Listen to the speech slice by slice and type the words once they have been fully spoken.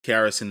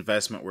Karis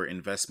Investment, where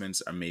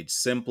investments are made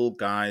simple.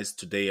 Guys,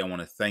 today I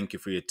want to thank you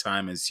for your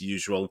time as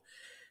usual.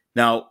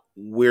 Now,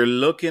 we're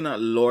looking at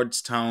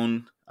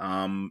Lordstown.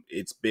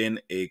 It's been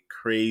a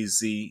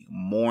crazy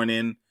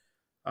morning.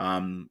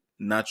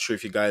 Not sure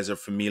if you guys are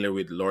familiar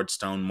with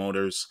Lordstown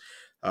Motors.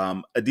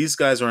 These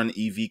guys are an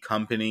EV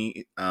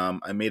company.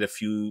 I made a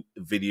few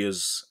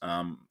videos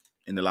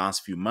in the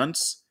last few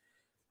months.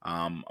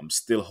 I'm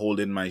still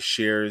holding my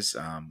shares,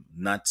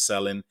 not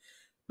selling.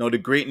 Now, the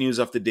great news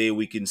of the day,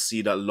 we can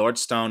see that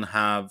Lordstown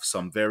have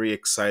some very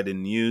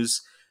exciting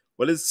news.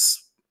 Well,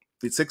 it's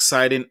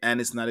exciting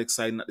and it's not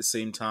exciting at the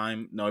same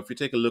time. Now, if you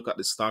take a look at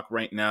the stock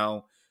right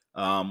now,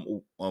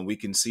 we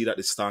can see that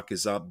the stock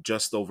is up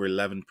just over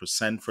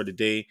 11% for the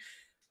day.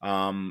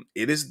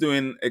 It is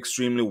doing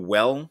extremely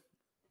well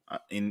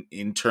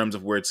in terms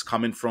of where it's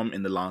coming from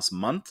in the last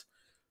month,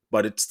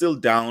 but it's still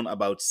down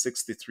about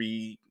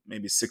 63,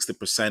 maybe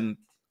 60%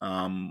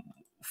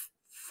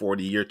 for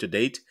the year to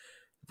date.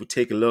 If we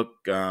take a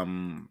look,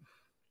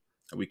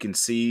 we can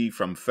see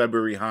from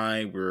February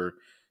high, we're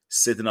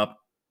sitting up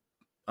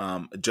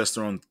just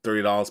around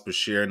 $30 per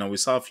share. Now, we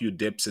saw a few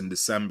dips in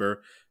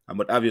December,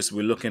 but obviously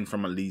we're looking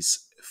from at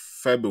least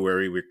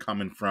February. We're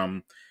coming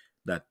from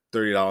that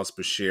 $30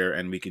 per share,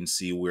 and we can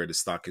see where the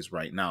stock is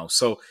right now.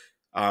 So,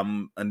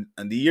 and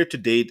the year to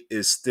date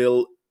is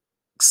still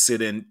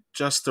sitting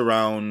just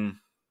around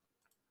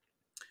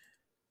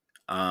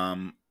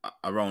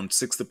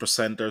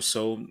 60% or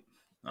so.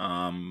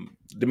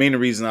 The main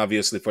reason,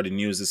 obviously, for the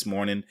news this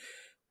morning,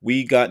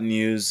 we got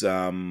news.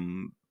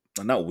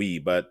 Not we,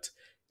 but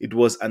it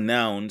was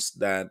announced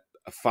that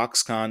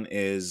Foxconn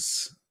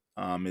is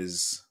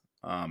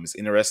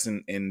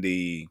interested in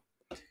the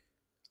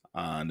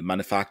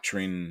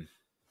manufacturing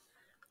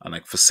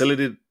like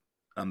facility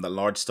that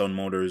Lordstown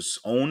Motors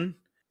own.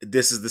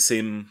 This is the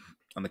same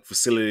like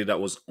facility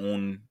that was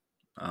owned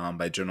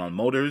by General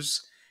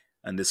Motors,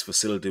 and this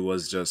facility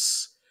was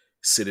just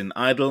sitting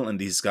idle. And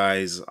these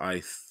guys,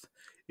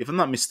 if I'm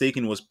not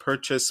mistaken, was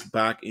purchased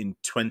back in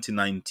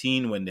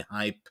 2019 when the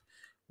hype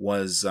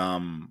was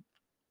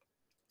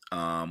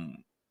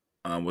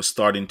was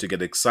starting to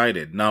get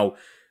excited. Now,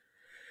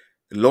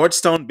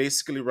 Lordstown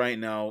basically right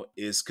now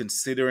is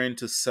considering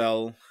to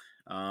sell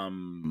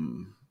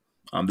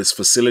this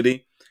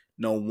facility.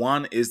 Now,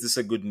 one, is this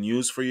a good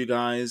news for you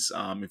guys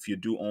if you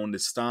do own the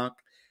stock?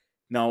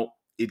 Now,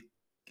 it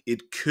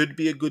could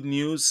be a good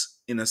news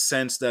in a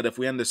sense that if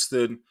we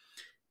understood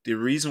the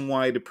reason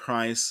why the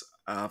price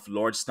of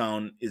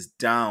Lordstown is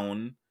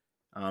down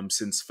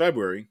since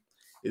February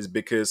is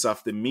because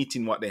of the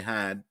meeting what they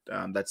had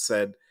that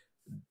said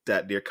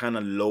that they're kind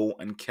of low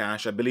on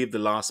cash. I believe the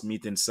last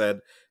meeting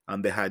said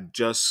they had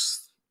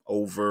just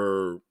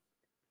over,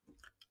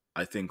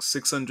 I think,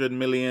 600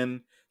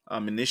 million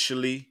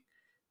initially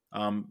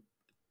um,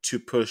 to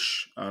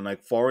push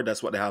like forward.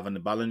 That's what they have on the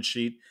balance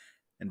sheet.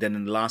 And then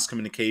in the last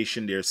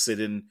communication, they're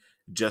sitting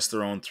just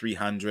around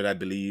 300, I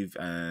believe,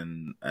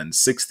 and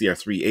 60 or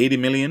 380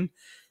 million.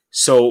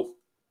 So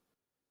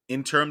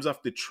in terms of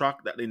the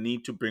truck that they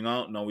need to bring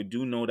out, now we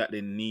do know that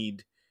they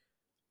need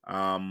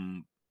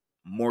um,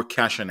 more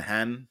cash on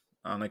hand,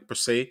 like per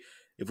se.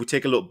 If we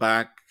take a look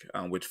back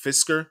with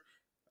Fisker,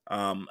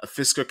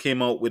 Fisker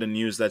came out with a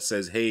news that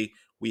says, "Hey,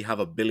 we have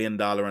 $1 billion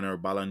on our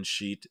balance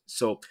sheet."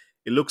 So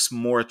it looks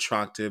more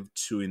attractive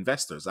to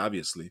investors,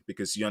 obviously,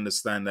 because you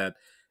understand that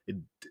it,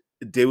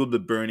 they will be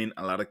burning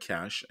a lot of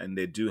cash, and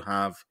they do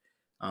have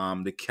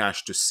the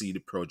cash to see the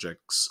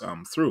projects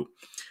through.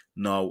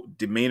 Now,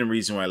 the main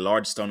reason why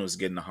Lordstown was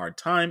getting a hard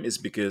time is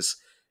because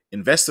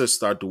investors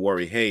start to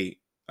worry, hey,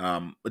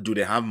 do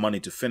they have money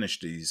to finish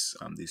these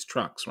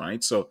trucks,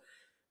 right? So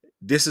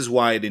this is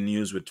why the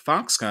news with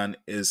Foxconn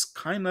is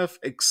kind of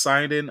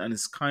exciting and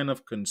it's kind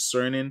of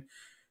concerning.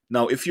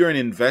 Now, if you're an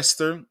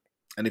investor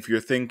and if you're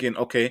thinking,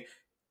 okay,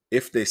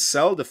 if they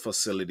sell the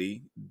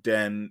facility,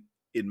 then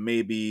it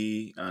may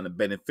be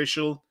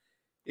beneficial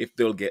if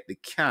they'll get the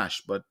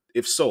cash. But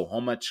if so, how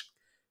much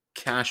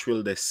cash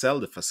will they sell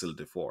the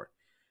facility for?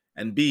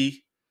 And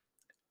B,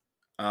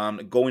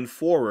 going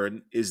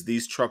forward, is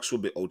these trucks will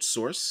be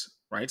outsourced,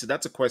 right? So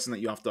that's a question that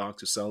you have to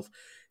ask yourself.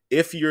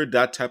 If you're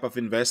that type of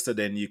investor,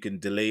 then you can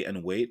delay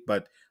and wait.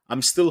 But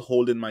I'm still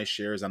holding my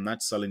shares. I'm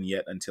not selling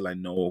yet until I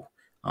know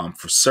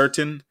for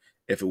certain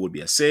if it would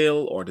be a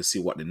sale or to see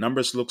what the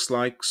numbers looks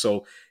like.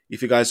 So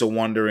if you guys are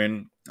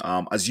wondering,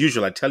 as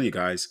usual, I tell you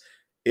guys,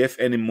 if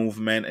any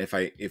movement,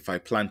 if I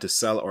plan to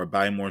sell or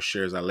buy more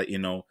shares, I'll let you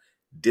know.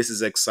 This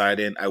is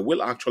exciting. I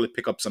will actually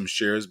pick up some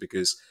shares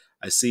because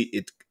I see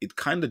it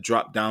kind of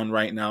dropped down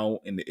right now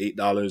in the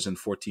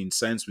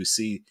 $8.14. We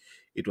see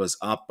it was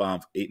up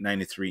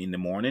 8.93 in the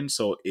morning,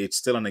 so it's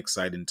still an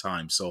exciting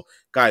time. So,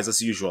 guys,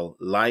 as usual,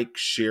 like,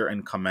 share,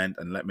 and comment,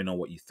 and let me know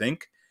what you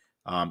think.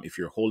 If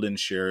you're holding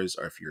shares,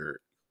 or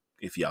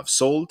if you have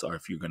sold, or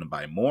if you're gonna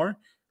buy more.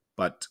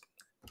 But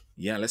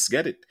yeah, let's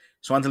get it.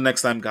 So until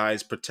next time,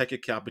 guys, protect your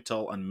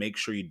capital and make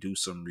sure you do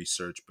some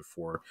research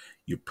before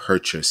you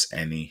purchase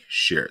any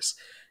shares.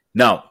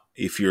 Now,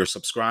 if you're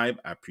subscribed,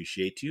 I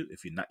appreciate you.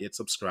 If you're not yet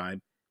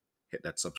subscribed, hit that subscribe